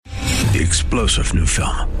The explosive new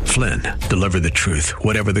film, Flynn, deliver the truth,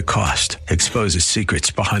 whatever the cost. Exposes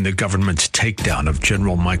secrets behind the government's takedown of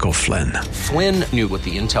General Michael Flynn. Flynn knew what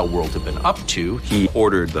the intel world had been up to. He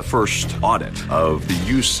ordered the first audit of the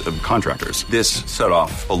use of contractors. This set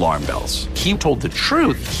off alarm bells. He told the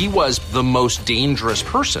truth. He was the most dangerous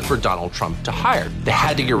person for Donald Trump to hire. They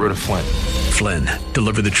had to get rid of Flynn. Flynn,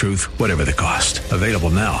 deliver the truth, whatever the cost. Available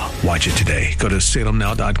now. Watch it today. Go to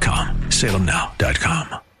salemnow.com.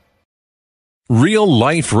 salemnow.com. Real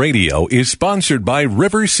Life Radio is sponsored by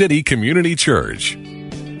River City Community Church.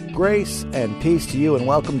 Grace and peace to you, and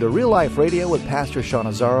welcome to Real Life Radio with Pastor Sean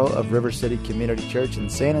Azzaro of River City Community Church in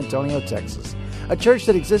San Antonio, Texas. A church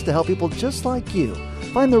that exists to help people just like you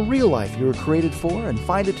find the real life you were created for and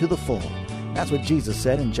find it to the full. That's what Jesus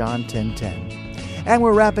said in John 10:10. And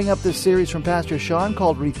we're wrapping up this series from Pastor Sean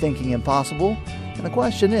called Rethinking Impossible. And the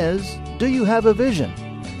question is, do you have a vision?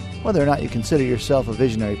 Whether or not you consider yourself a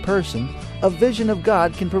visionary person, a vision of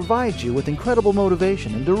God can provide you with incredible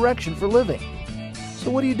motivation and direction for living.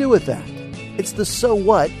 So what do you do with that? It's the so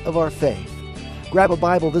what of our faith. Grab a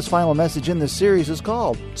Bible. This final message in this series is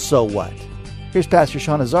called So What? Here's Pastor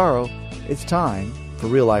Sean Azzaro. It's time for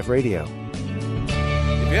Real Life Radio.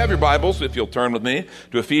 If you have your Bibles, if you'll turn with me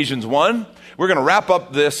to Ephesians 1, we're going to wrap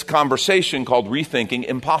up this conversation called Rethinking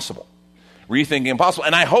Impossible. Rethinking Impossible.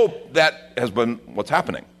 And I hope that has been what's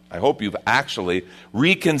happening. I hope you've actually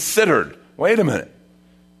reconsidered. Wait a minute.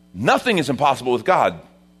 Nothing is impossible with God.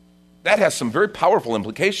 That has some very powerful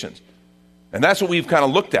implications. And that's what we've kind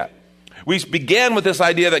of looked at. We began with this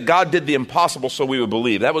idea that God did the impossible so we would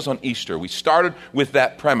believe. That was on Easter. We started with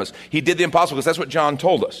that premise. He did the impossible because that's what John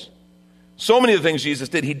told us. So many of the things Jesus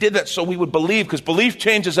did, he did that so we would believe, because belief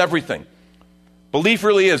changes everything. Belief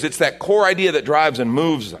really is. It's that core idea that drives and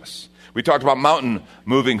moves us. We talked about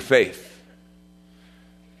mountain-moving faith.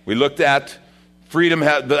 We looked at freedom,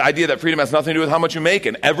 the idea that freedom has nothing to do with how much you make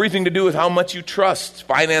and everything to do with how much you trust.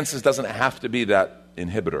 Finances doesn't have to be that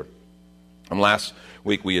inhibitor. And last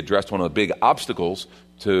week we addressed one of the big obstacles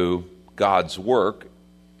to God's work,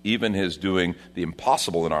 even his doing the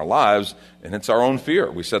impossible in our lives, and it's our own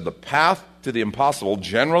fear. We said the path to the impossible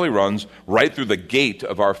generally runs right through the gate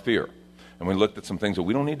of our fear. And we looked at some things that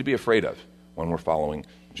we don't need to be afraid of when we're following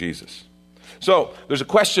Jesus. So there's a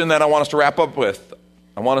question that I want us to wrap up with.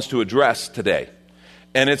 I want us to address today.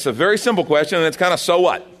 And it's a very simple question, and it's kind of so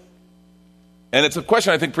what? And it's a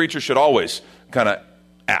question I think preachers should always kind of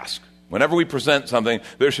ask. Whenever we present something,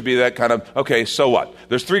 there should be that kind of, okay, so what?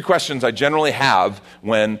 There's three questions I generally have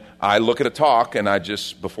when I look at a talk, and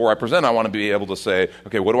before I present, I want to be able to say,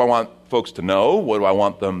 okay, what do I want folks to know? What do I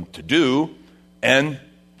want them to do? And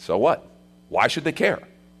so what? Why should they care?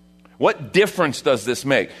 What difference does this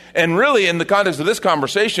make? And really, in the context of this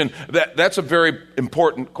conversation, that's a very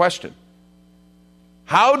important question.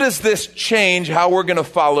 How does this change how we're going to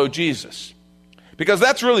follow Jesus? Because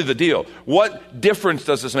that's really the deal. What difference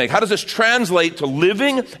does this make? How does this translate to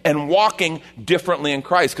living and walking differently in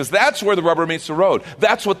Christ? Because that's where the rubber meets the road.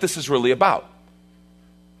 That's what this is really about.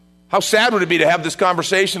 How sad would it be to have this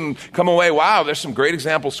conversation come away, wow, there's some great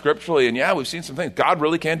examples scripturally, and yeah, we've seen some things. God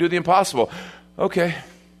really can do the impossible. Okay.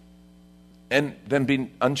 And then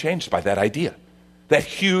being unchanged by that idea, that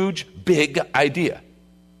huge, big idea.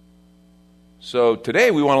 So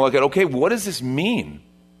today we want to look at, okay, what does this mean?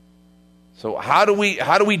 So how do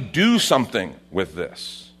we do something with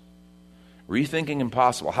this? Rethinking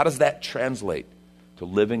impossible. How does that translate to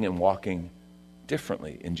living and walking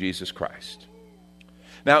differently in Jesus Christ?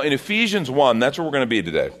 Now in Ephesians 1, that's where we're going to be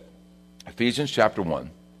today. Ephesians chapter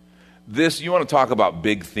 1. You want to talk about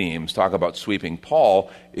big themes, talk about sweeping.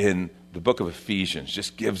 Paul in the book of Ephesians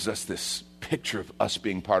just gives us this picture of us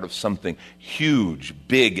being part of something huge,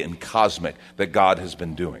 big, and cosmic that God has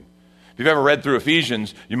been doing. If you've ever read through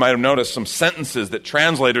Ephesians, you might have noticed some sentences that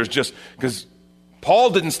translators just, because Paul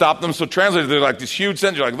didn't stop them, so translators, they're like these huge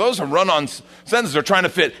sentences. You're like, those are run-on sentences. They're trying to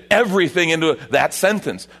fit everything into that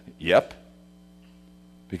sentence. Yep.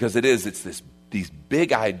 Because it's these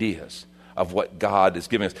big ideas of what God is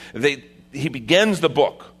giving us. He begins the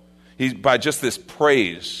book by just this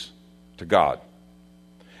praise to God.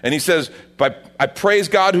 And he says, I praise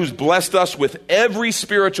God who's blessed us with every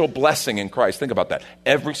spiritual blessing in Christ. Think about that.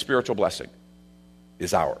 Every spiritual blessing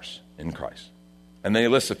is ours in Christ. And then he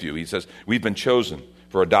lists a few. He says, we've been chosen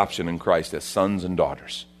for adoption in Christ as sons and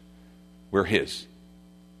daughters. We're his.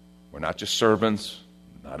 We're not just servants,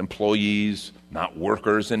 not employees, not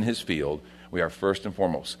workers in his field. We are first and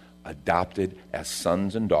foremost adopted as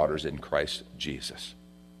sons and daughters in Christ Jesus.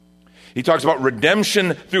 He talks about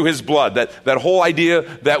redemption through his blood, that whole idea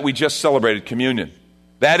that we just celebrated, communion.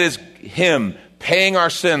 That is him paying our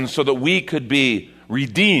sins so that we could be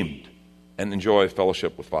redeemed. and enjoy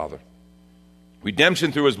fellowship with Father.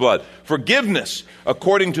 Redemption through his blood. Forgiveness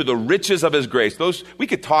according to the riches of his grace. We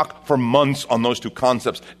could talk for months on those two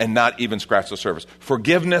concepts and not even scratch the surface.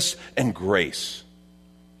 Forgiveness and grace.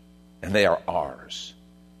 And they are ours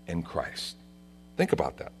in Christ. Think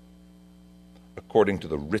about that. According to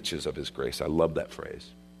the riches of his grace. I love that phrase.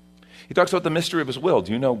 He talks about the mystery of his will.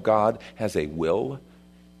 Do you know God has a will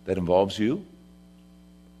that involves you?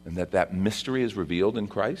 And that mystery is revealed in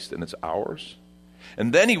Christ and it's ours?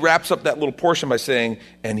 And then he wraps up that little portion by saying,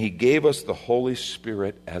 and he gave us the Holy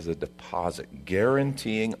Spirit as a deposit,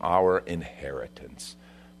 guaranteeing our inheritance.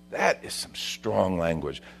 That is some strong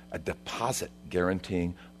language. A deposit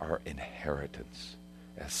guaranteeing our inheritance.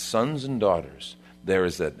 As sons and daughters, there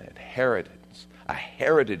is an inheritance, a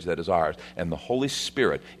heritage that is ours. And the Holy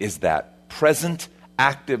Spirit is that present,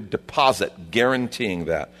 active deposit guaranteeing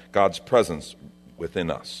that, God's presence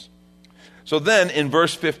within us. So then in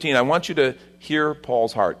verse 15, I want you to hear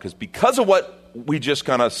Paul's heart, because of what we just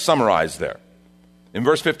kind of summarized there. In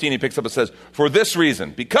verse 15, he picks up and says, for this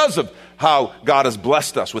reason, because of how God has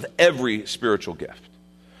blessed us with every spiritual gift,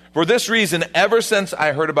 for this reason, ever since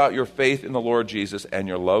I heard about your faith in the Lord Jesus and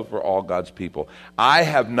your love for all God's people, I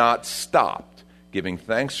have not stopped giving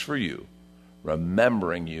thanks for you,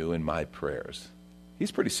 remembering you in my prayers.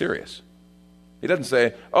 He's pretty serious. He doesn't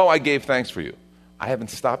say, oh, I gave thanks for you. I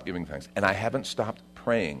haven't stopped giving thanks, and I haven't stopped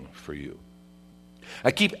praying for you.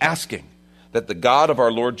 I keep asking that the God of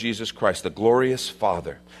our Lord Jesus Christ, the glorious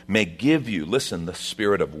Father, may give you, listen, the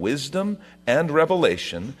spirit of wisdom and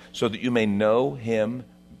revelation so that you may know him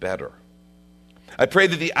better. I pray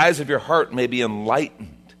that the eyes of your heart may be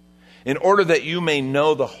enlightened in order that you may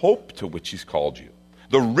know the hope to which he's called you,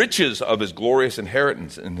 the riches of his glorious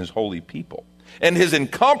inheritance in his holy people, and his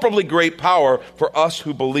incomparably great power for us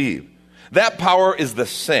who believe. That power is the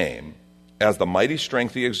same as the mighty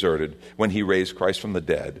strength he exerted when he raised Christ from the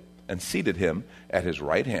dead and seated him at his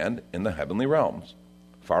right hand in the heavenly realms,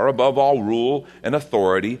 far above all rule and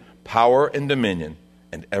authority, power and dominion,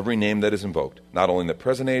 and every name that is invoked, not only in the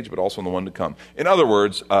present age, but also in the one to come. In other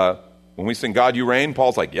words, when we sing God, You Reign,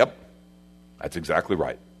 Paul's like, yep, that's exactly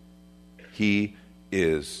right. He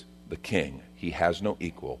is the king. He has no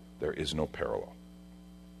equal. There is no parallel.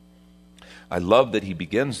 I love that he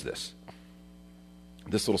begins this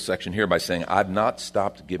little section here by saying, I've not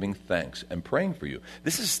stopped giving thanks and praying for you.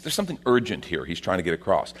 There's something urgent here he's trying to get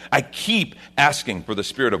across. I keep asking for the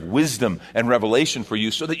spirit of wisdom and revelation for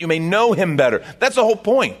you so that you may know him better. That's the whole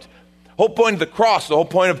point. The whole point of the cross, the whole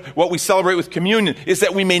point of what we celebrate with communion is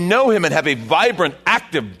that we may know him and have a vibrant,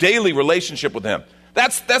 active, daily relationship with him.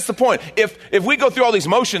 That's the point. If we go through all these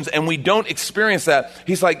motions and we don't experience that,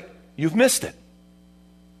 he's like, you've missed it.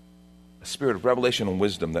 A spirit of revelation and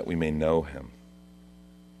wisdom that we may know him.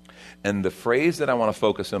 And the phrase that I want to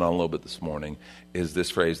focus in on a little bit this morning is this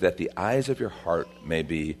phrase, that the eyes of your heart may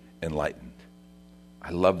be enlightened. I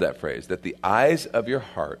love that phrase, that the eyes of your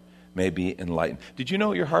heart may be enlightened. Did you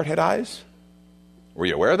know your heart had eyes? Were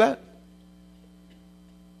you aware of that?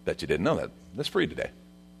 Bet you didn't know that. That's free today.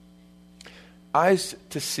 Eyes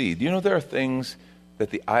to see. Do you know there are things that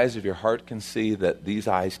the eyes of your heart can see that these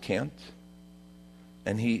eyes can't?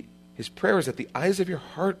 And his prayer is that the eyes of your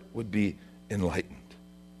heart would be enlightened.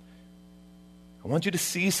 I want you to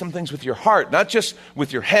see some things with your heart, not just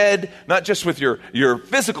with your head, not just with your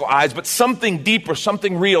physical eyes, but something deeper,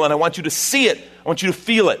 something real, and I want you to see it. I want you to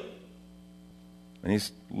feel it. And he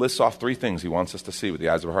lists off 3 things he wants us to see with the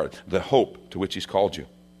eyes of our heart. The hope to which he's called you.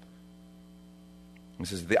 He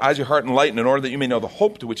says, the eyes of your heart enlightened in order that you may know the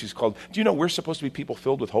hope to which he's called. Do you know we're supposed to be people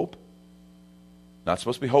filled with hope? Not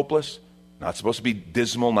supposed to be hopeless, not supposed to be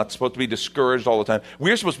dismal, not supposed to be discouraged all the time.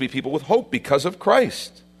 We're supposed to be people with hope because of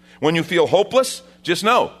Christ. When you feel hopeless, just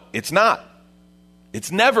know, it's not.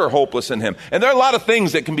 It's never hopeless in him. And there are a lot of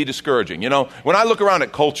things that can be discouraging. You know, when I look around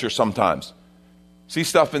at culture sometimes, see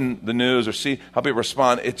stuff in the news or see how people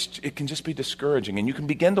respond, it can just be discouraging. And you can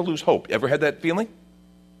begin to lose hope. Ever had that feeling?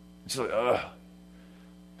 It's like, ugh.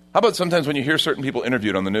 How about sometimes when you hear certain people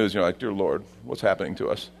interviewed on the news, you're like, dear Lord, what's happening to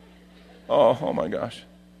us? Oh my gosh.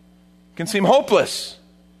 It can seem hopeless.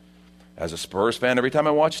 As a Spurs fan, every time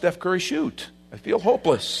I watch Steph Curry shoot, I feel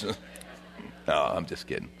hopeless. No, I'm just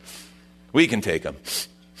kidding. We can take them.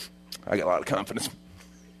 I got a lot of confidence.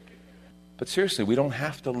 But seriously, we don't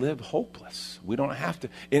have to live hopeless. We don't have to.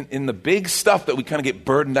 In the big stuff that we kind of get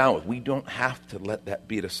burdened down with, we don't have to let that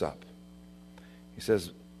beat us up. He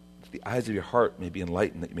says, the eyes of your heart may be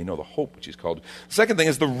enlightened, that you may know the hope which he's called. The second thing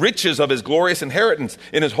is the riches of his glorious inheritance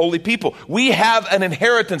in his holy people. We have an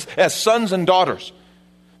inheritance as sons and daughters.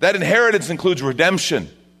 That inheritance includes redemption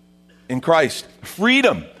in Christ.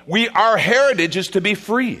 Freedom. Our heritage is to be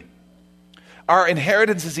free. Our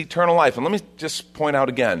inheritance is eternal life. And let me just point out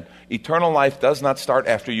again, eternal life does not start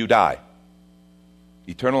after you die.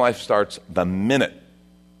 Eternal life starts the minute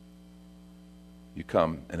you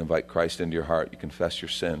come and invite Christ into your heart. You confess your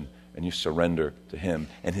sin and you surrender to him,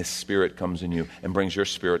 and his Spirit comes in you and brings your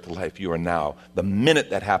spirit to life. You are now, the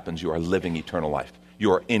minute that happens, you are living eternal life.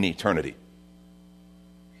 You are in eternity.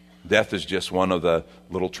 Death is just one of the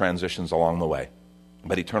little transitions along the way.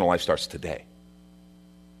 But eternal life starts today,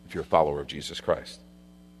 if you're a follower of Jesus Christ.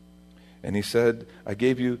 And he said, I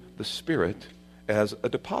gave you the Spirit as a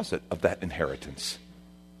deposit of that inheritance.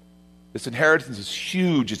 This inheritance is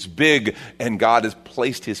huge, it's big, and God has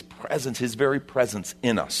placed his presence, his very presence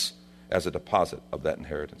in us as a deposit of that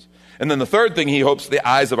inheritance. And then the third thing he hopes the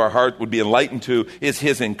eyes of our heart would be enlightened to is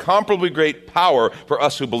his incomparably great power for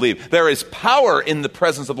us who believe. There is power in the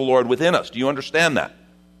presence of the Lord within us. Do you understand that?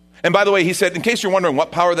 And by the way, he said, in case you're wondering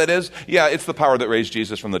what power that is, yeah, it's the power that raised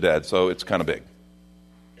Jesus from the dead, so it's kind of big.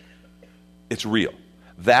 It's real.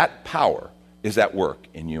 That power is at work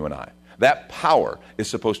in you and I. That power is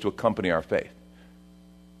supposed to accompany our faith.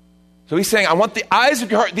 So he's saying, I want the eyes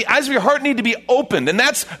of your heart need to be opened. And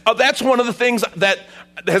that's one of the things that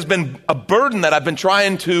has been a burden that I've been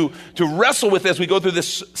trying to wrestle with as we go through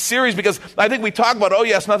this series, because I think we talk about, oh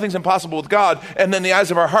yes, nothing's impossible with God, and then the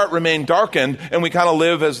eyes of our heart remain darkened, and we kind of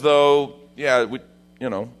live as though,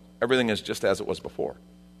 everything is just as it was before.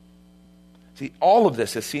 See, all of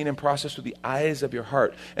this is seen and processed through the eyes of your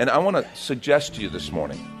heart. And I want to suggest to you this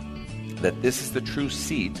morning that this is the true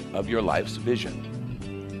seat of your life's vision.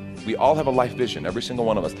 We all have a life vision, every single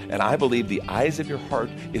one of us. And I believe the eyes of your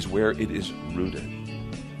heart is where it is rooted.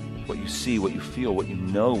 What you see, what you feel, what you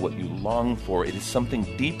know, what you long for. It is something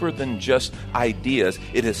deeper than just ideas.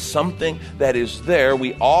 It is something that is there.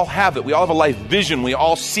 We all have it. We all have a life vision. We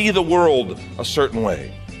all see the world a certain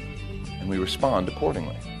way. And we respond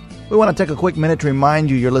accordingly. We want to take a quick minute to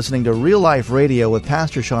remind you you're listening to Real Life Radio with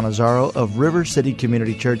Pastor Sean Azzaro of River City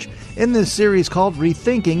Community Church in this series called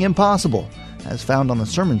Rethinking Impossible, as found on the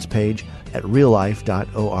sermons page at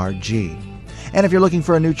reallife.org. And if you're looking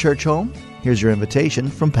for a new church home, here's your invitation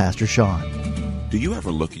from Pastor Sean. Do you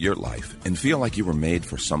ever look at your life and feel like you were made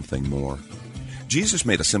for something more? Jesus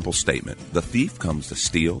made a simple statement. The thief comes to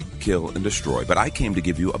steal, kill, and destroy, but I came to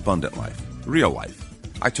give you abundant life, real life.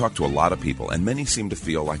 I talk to a lot of people, and many seem to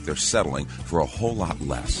feel like they're settling for a whole lot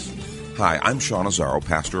less. Hi, I'm Sean Azzaro,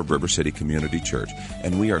 pastor of River City Community Church,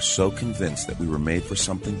 and we are so convinced that we were made for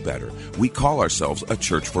something better. We call ourselves a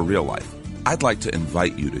church for real life. I'd like to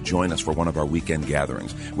invite you to join us for one of our weekend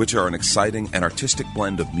gatherings, which are an exciting and artistic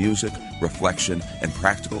blend of music, reflection, and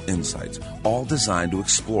practical insights, all designed to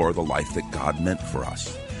explore the life that God meant for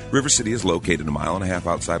us. River City is located 1.5 miles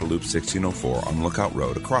outside of Loop 1604 on Lookout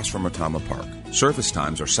Road across from Retama Park. Service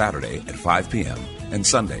times are Saturday at 5 p.m. and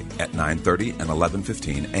Sunday at 9:30 and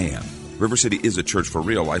 11:15 a.m. River City is a church for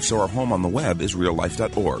real life, so our home on the web is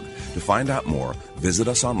reallife.org. To find out more, visit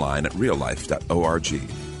us online at reallife.org.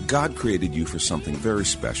 God created you for something very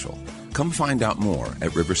special. Come find out more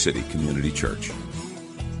at River City Community Church.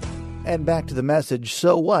 And back to the message,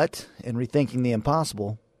 So What? In Rethinking the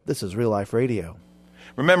Impossible. This is Real Life Radio.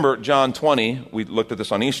 Remember John 20, we looked at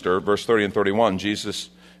this on Easter, verse 30 and 31. Jesus,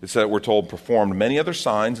 it said, we're told, performed many other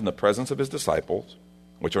signs in the presence of his disciples,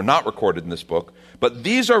 which are not recorded in this book, but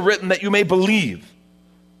these are written that you may believe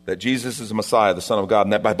that Jesus is the Messiah, the Son of God,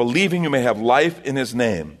 and that by believing you may have life in his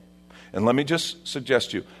name. And let me just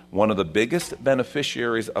suggest to you, one of the biggest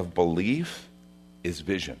beneficiaries of belief is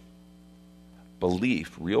vision.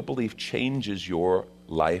 Belief, real belief, changes your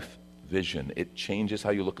life vision. It changes how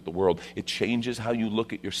you look at the world. It changes how you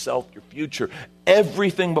look at yourself, your future,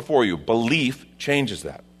 everything before you. Belief changes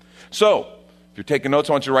that. So, if you're taking notes,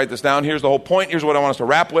 I want you to write this down. Here's the whole point. Here's what I want us to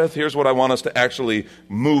wrap with. Here's what I want us to actually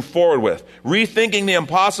move forward with. Rethinking the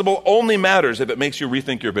impossible only matters if it makes you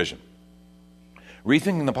rethink your vision.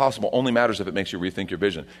 Rethinking the possible only matters if it makes you rethink your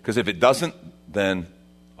vision. Because if it doesn't, then,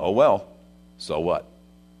 oh well, so what?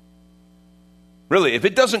 Really, if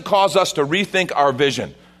it doesn't cause us to rethink our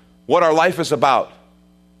vision, what our life is about,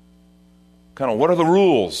 kind of what are the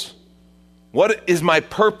rules? What is my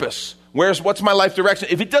purpose? What's my life direction?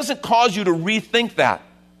 If it doesn't cause you to rethink that,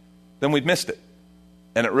 then we've missed it.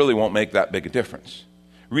 And it really won't make that big a difference.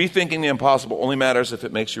 Rethinking the impossible only matters if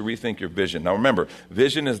it makes you rethink your vision. Now remember,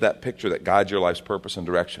 vision is that picture that guides your life's purpose and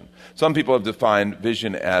direction. Some people have defined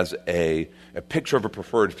vision as a picture of a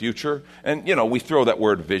preferred future. And, we throw that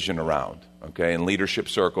word vision around, okay? In leadership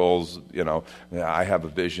circles, I have a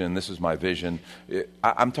vision, this is my vision.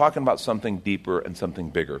 I'm talking about something deeper and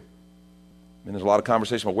something bigger. And there's a lot of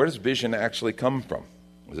conversation about where does vision actually come from?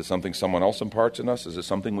 Is it something someone else imparts in us? Is it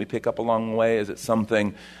something we pick up along the way? Is it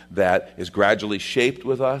something that is gradually shaped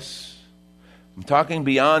with us? I'm talking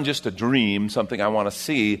beyond just a dream, something I want to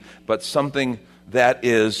see, but something that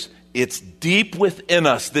it's deep within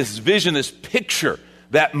us, this vision, this picture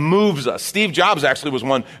that moves us. Steve Jobs actually was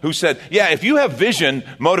one who said, yeah, if you have vision,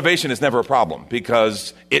 motivation is never a problem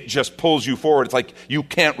because it just pulls you forward. It's like you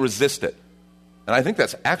can't resist it. And I think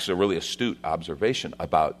that's actually a really astute observation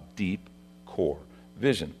about deep core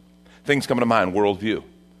vision. Things come to mind: worldview,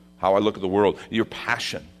 how I look at the world, your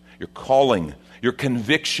passion, your calling, your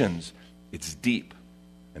convictions. It's deep.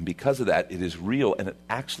 And because of that, it is real and it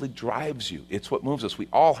actually drives you. It's what moves us. We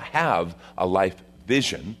all have a life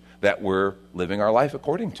vision that we're living our life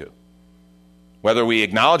according to. Whether we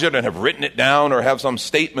acknowledge it and have written it down or have some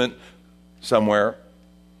statement somewhere,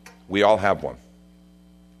 we all have one.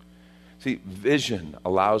 See, vision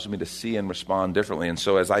allows me to see and respond differently. And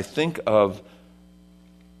so as I think of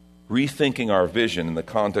rethinking our vision in the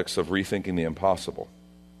context of rethinking the impossible,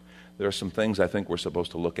 there are some things I think we're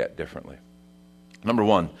supposed to look at differently. Number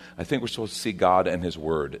one, I think we're supposed to see God and His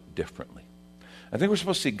Word differently. I think we're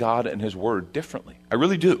supposed to see God and His Word differently. I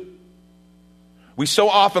really do. We so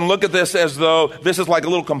often look at this as though this is like a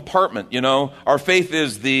little compartment, you know. Our faith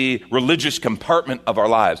is the religious compartment of our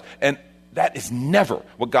lives. And that is never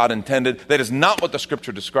what God intended. That is not what the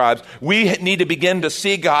Scripture describes. We need to begin to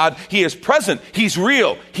see God. He is present. He's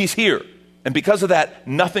real. He's here. And because of that,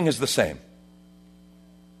 nothing is the same.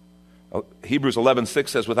 Hebrews 11:6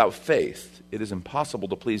 says, without faith, it is impossible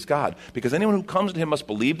to please God, because anyone who comes to Him must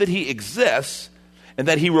believe that He exists and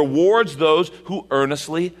that He rewards those who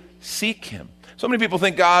earnestly seek Him. So many people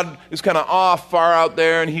think God is kind of off, far out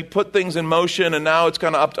there, and He put things in motion, and now it's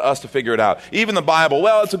kind of up to us to figure it out. Even the Bible,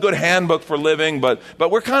 well, it's a good handbook for living, but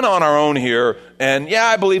we're kind of on our own here. And yeah,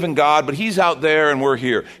 I believe in God, but He's out there and we're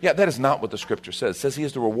here. Yeah, that is not what the Scripture says. It says He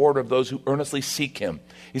is the rewarder of those who earnestly seek Him.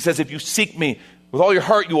 He says, if you seek Me with all your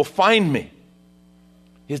heart, you will find Me.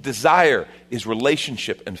 His desire is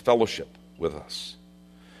relationship and fellowship with us.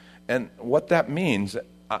 And what that means,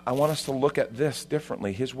 I want us to look at this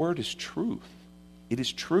differently. His Word is truth. It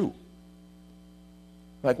is true.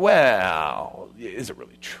 Like, well, is it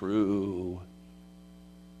really true?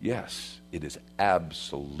 Yes, it is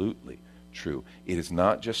absolutely true. It is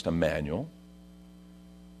not just a manual.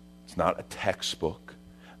 It's not a textbook.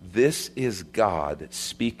 This is God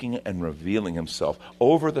speaking and revealing Himself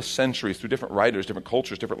over the centuries through different writers, different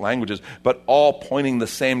cultures, different languages, but all pointing the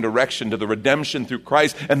same direction to the redemption through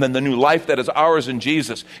Christ and then the new life that is ours in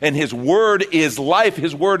Jesus. And His Word is life.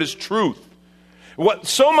 His Word is truth.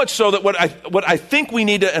 So much so that what I think we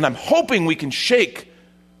need to, and I'm hoping we can shake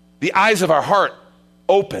the eyes of our heart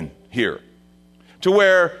open here, to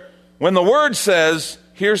where when the Word says,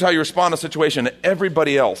 here's how you respond to a situation,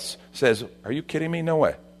 everybody else says, are you kidding me? No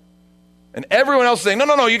way. And everyone else is saying,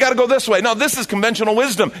 no, you got to go this way. No, this is conventional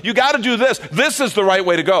wisdom. You got to do this. This is the right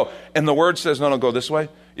way to go. And the Word says, no, go this way.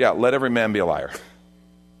 Yeah, let every man be a liar.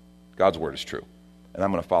 God's Word is true. And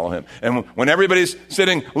I'm going to follow Him. And when everybody's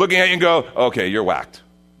sitting, looking at you and go, okay, you're whacked.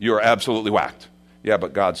 You're absolutely whacked. Yeah,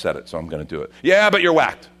 but God said it, so I'm going to do it. Yeah, but you're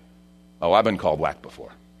whacked. Oh, I've been called whacked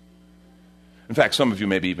before. In fact, some of you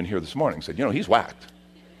maybe even here this morning said, he's whacked.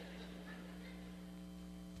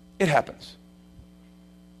 It happens.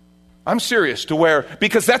 I'm serious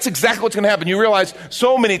because that's exactly what's going to happen. You realize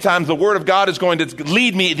so many times the Word of God is going to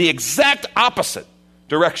lead me the exact opposite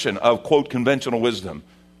direction of, quote, conventional wisdom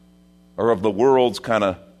or of the world's kind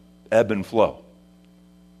of ebb and flow.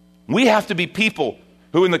 We have to be people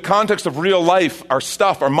who, in the context of real life, our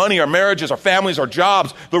stuff, our money, our marriages, our families, our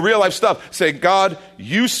jobs, the real life stuff, say, God,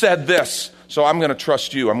 you said this, so I'm going to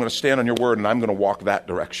trust you. I'm going to stand on your word, and I'm going to walk that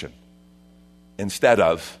direction instead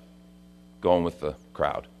of going with the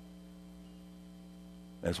crowd.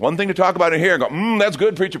 And it's one thing to talk about it here and go, that's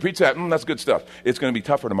good, preacher, preach that, that's good stuff. It's going to be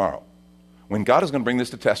tougher tomorrow when God is going to bring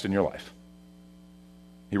this to test in your life.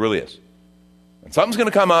 He really is. And something's going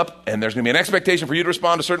to come up, and there's going to be an expectation for you to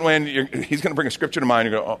respond a certain way, and He's going to bring a scripture to mind,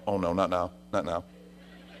 and you go, oh no, not now, not now.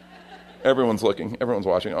 Everyone's looking, everyone's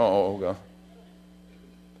watching, oh, God.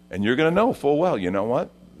 And you're going to know full well, you know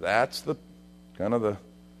what? That's where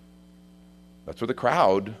the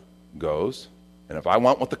crowd goes. And if I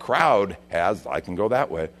want what the crowd has, I can go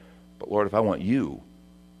that way. But Lord, if I want you,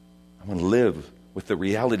 I want to live with the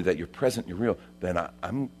reality that you're present, you're real, then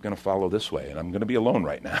I'm going to follow this way, and I'm going to be alone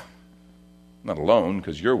right now. I'm not alone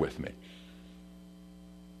because you're with me.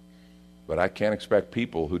 But I can't expect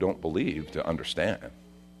people who don't believe to understand.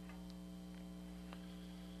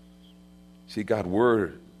 See God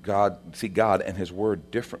and His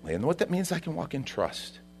Word differently. And what that means, I can walk in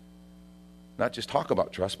trust. not just talk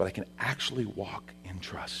about trust, but I can actually walk in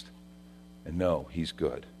trust and know He's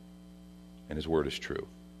good and His word is true.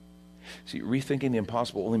 See, rethinking the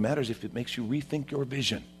impossible only matters if it makes you rethink your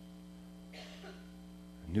vision.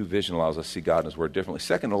 A new vision allows us to see God and His word differently.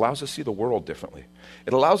 Second, it allows us to see the world differently.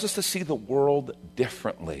 It allows us to see the world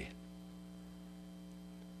differently.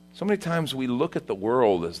 So many times we look at the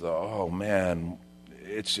world as though, oh man,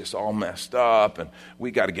 it's just all messed up and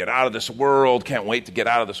we got to get out of this world, can't wait to get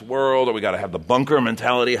out of this world, or we got to have the bunker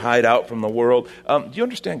mentality, hide out from the world. Do you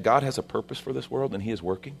understand God has a purpose for this world and He is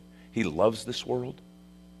working? He loves this world.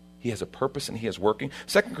 He has a purpose and He is working.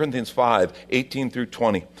 2 Corinthians 5, 18 through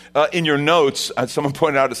 20. In your notes, someone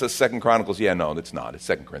pointed out it says 2 Chronicles. Yeah, no, it's not. It's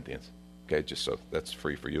 2 Corinthians. Okay, just so that's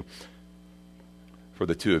free for you. For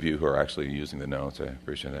the two of you who are actually using the notes, I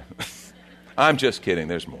appreciate that. I'm just kidding.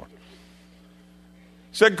 There's more.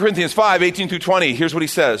 2 Corinthians 5, 18 through 20. Here's what he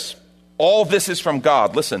says. All this is from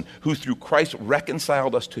God, listen, who through Christ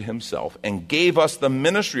reconciled us to Himself and gave us the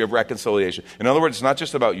ministry of reconciliation. In other words, it's not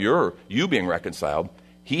just about you being reconciled.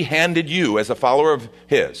 He handed you, as a follower of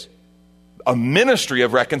His, a ministry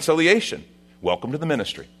of reconciliation. Welcome to the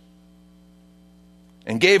ministry.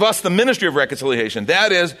 And gave us the ministry of reconciliation.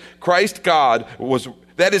 That is, in Christ, God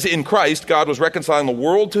was reconciling the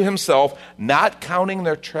world to Himself, not counting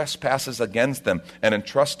their trespasses against them, and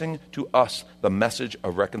entrusting to us the message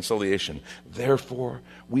of reconciliation. Therefore,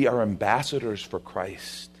 we are ambassadors for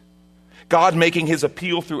Christ. God making His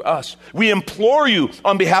appeal through us. We implore you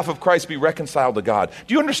on behalf of Christ, be reconciled to God.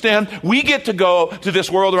 Do you understand? We get to go to this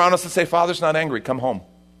world around us and say, Father's not angry, come home.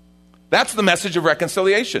 That's the message of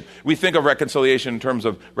reconciliation. We think of reconciliation in terms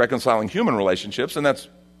of reconciling human relationships, and that's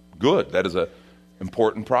good. That is an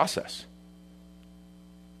important process.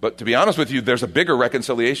 But to be honest with you, there's a bigger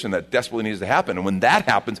reconciliation that desperately needs to happen. And when that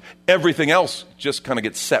happens, everything else just kind of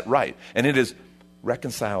gets set right. And it is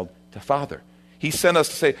reconciled to Father. He sent us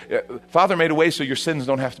to say, Father made a way so your sins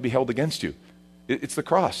don't have to be held against you. It's the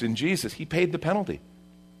cross. In Jesus, He paid the penalty.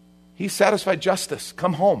 He satisfied justice.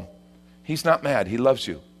 Come home. He's not mad. He loves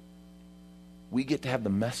you. We get to have the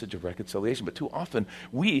message of reconciliation. But too often,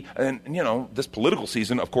 this political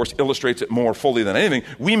season, of course, illustrates it more fully than anything.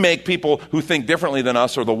 We make people who think differently than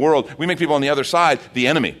us or the world, we make people on the other side the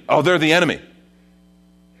enemy. Oh, they're the enemy.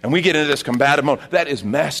 And we get into this combative mode. That is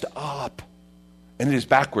messed up. And it is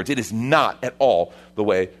backwards. It is not at all the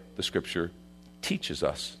way the Scripture teaches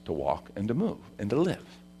us to walk and to move and to live.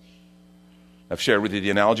 I've shared with you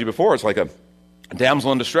the analogy before. It's like a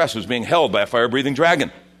damsel in distress who's being held by a fire-breathing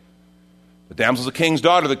dragon. The damsel's a king's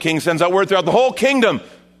daughter. The king sends out word throughout the whole kingdom.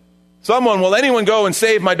 Will anyone go and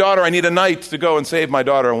save my daughter? I need a knight to go and save my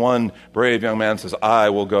daughter. And one brave young man says, I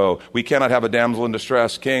will go. We cannot have a damsel in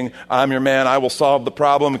distress. King, I'm your man. I will solve the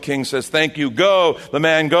problem. The king says, thank you. Go. The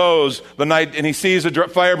man goes. The knight, and he sees a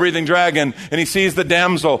fire-breathing dragon, and he sees the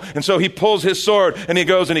damsel. And so he pulls his sword, and he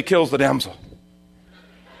goes and he kills the damsel.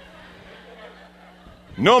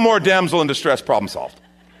 No more damsel in distress. Problem solved.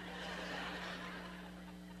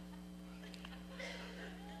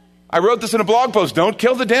 I wrote this in a blog post. Don't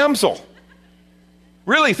kill the damsel.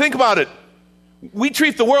 Really, think about it. We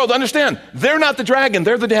treat the world, understand, they're not the dragon,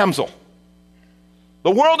 they're the damsel.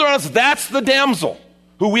 The world around us, that's the damsel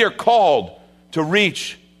who we are called to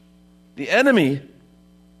reach. The enemy,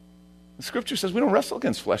 the Scripture says we don't wrestle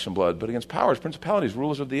against flesh and blood, but against powers, principalities,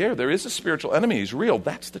 rulers of the air. There is a spiritual enemy. He's real.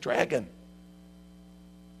 That's the dragon.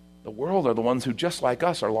 The world are the ones who, just like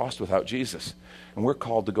us, are lost without Jesus. And we're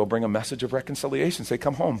called to go bring a message of reconciliation. Say,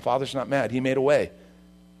 come home. Father's not mad. He made a way.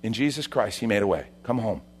 In Jesus Christ, He made a way. Come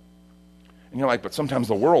home. And you're like, but sometimes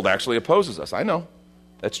the world actually opposes us. I know.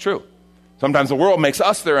 That's true. Sometimes the world makes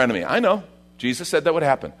us their enemy. I know. Jesus said that would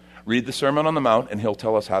happen. Read the Sermon on the Mount, and He'll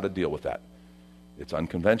tell us how to deal with that. It's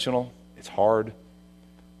unconventional. It's hard.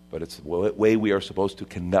 But it's the way we are supposed to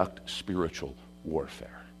conduct spiritual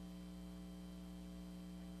warfare.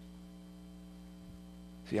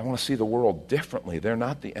 See, I want to see the world differently. They're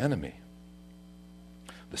not the enemy.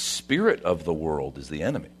 The spirit of the world is the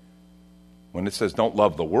enemy. When it says don't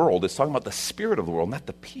love the world, it's talking about the spirit of the world, not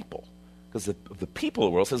the people. Because the people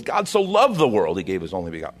of the world says, God so loved the world, He gave His only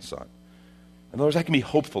begotten Son. In other words, I can be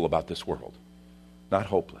hopeful about this world, not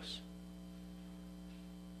hopeless.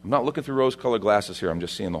 I'm not looking through rose-colored glasses here. I'm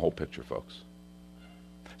just seeing the whole picture, folks.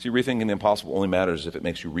 See, rethinking the impossible only matters if it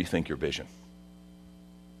makes you rethink your vision.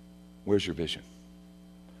 Where's your vision?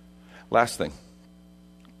 Last thing,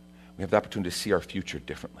 we have the opportunity to see our future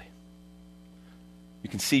differently. You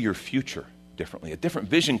can see your future differently. A different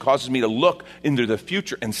vision causes me to look into the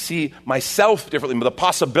future and see myself differently, the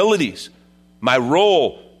possibilities, my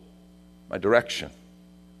role, my direction.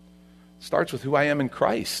 It starts with who I am in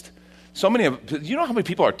Christ. you know how many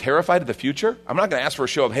people are terrified of the future? I'm not going to ask for a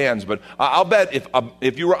show of hands, but I'll bet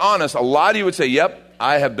if you were honest, a lot of you would say, yep,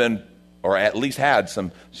 I have been, or at least had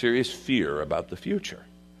some serious fear about the future.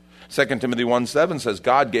 2 Timothy 1:7 says,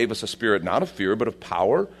 God gave us a spirit not of fear, but of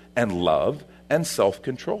power and love and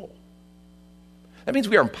self-control. That means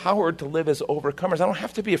we are empowered to live as overcomers. I don't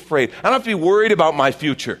have to be afraid. I don't have to be worried about my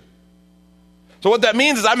future. So what that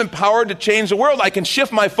means is I'm empowered to change the world. I can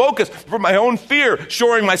shift my focus from my own fear,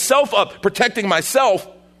 shoring myself up, protecting myself,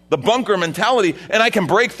 the bunker mentality, and I can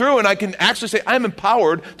break through and I can actually say I'm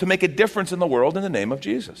empowered to make a difference in the world in the name of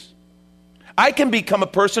Jesus. I can become a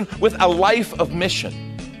person with a life of mission.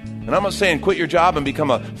 And I'm not saying quit your job and become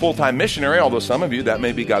a full-time missionary, although some of you, that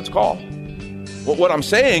may be God's call. Well, what I'm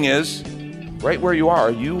saying is, right where you are,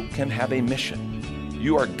 you can have a mission.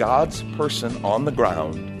 You are God's person on the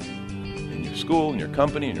ground. School, in your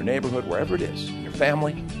company, in your neighborhood, wherever it is, in your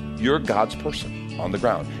family, you're God's person on the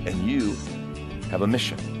ground, and you have a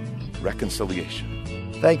mission, reconciliation.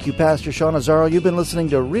 Thank you, Pastor Sean Azzaro. You've been listening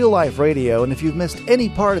to Real Life Radio, and if you've missed any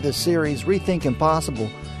part of this series, Rethink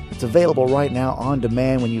Impossible, it's available right now on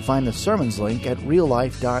demand when you find the sermons link at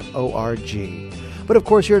reallife.org. But of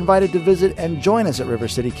course, you're invited to visit and join us at River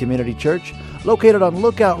City Community Church, located on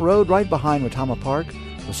Lookout Road right behind Retama Park.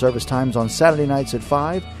 The service times on Saturday nights at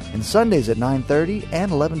 5 and Sundays at 9:30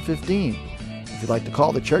 and 11:15. If you'd like to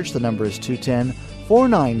call the church, the number is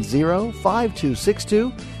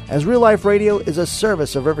 210-490-5262, as Real Life Radio is a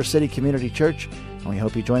service of River City Community Church, and we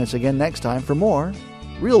hope you join us again next time for more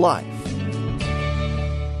Real Life.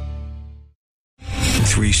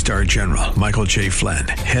 3-star General Michael J. Flynn,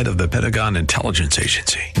 head of the Pentagon Intelligence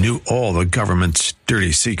Agency, knew all the government's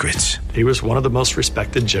dirty secrets. He was one of the most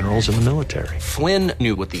respected generals in the military. Flynn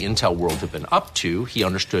knew what the intel world had been up to. He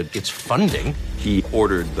understood its funding. He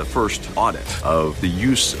ordered the first audit of the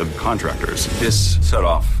use of contractors. This set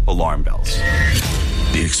off alarm bells.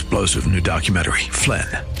 The explosive new documentary, Flynn,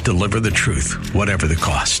 Deliver the Truth, Whatever the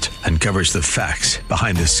Cost, uncovers the facts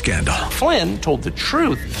behind this scandal. Flynn told the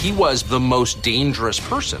truth. He was the most dangerous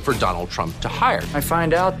person for Donald Trump to hire. I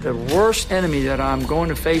find out the worst enemy that I'm going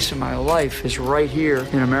to face in my life is right here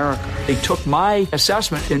in America. They took my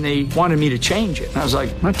assessment and they wanted me to change it. And I was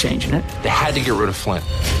like, I'm not changing it. They had to get rid of Flynn.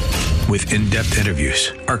 With in-depth interviews,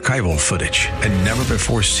 archival footage, and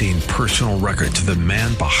never-before-seen personal records of the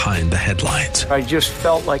man behind the headlines. I just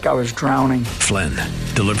felt like I was drowning. Flynn,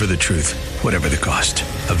 Deliver the Truth, Whatever the Cost.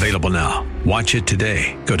 Available now. Watch it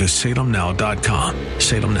today. Go to salemnow.com.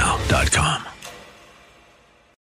 salemnow.com.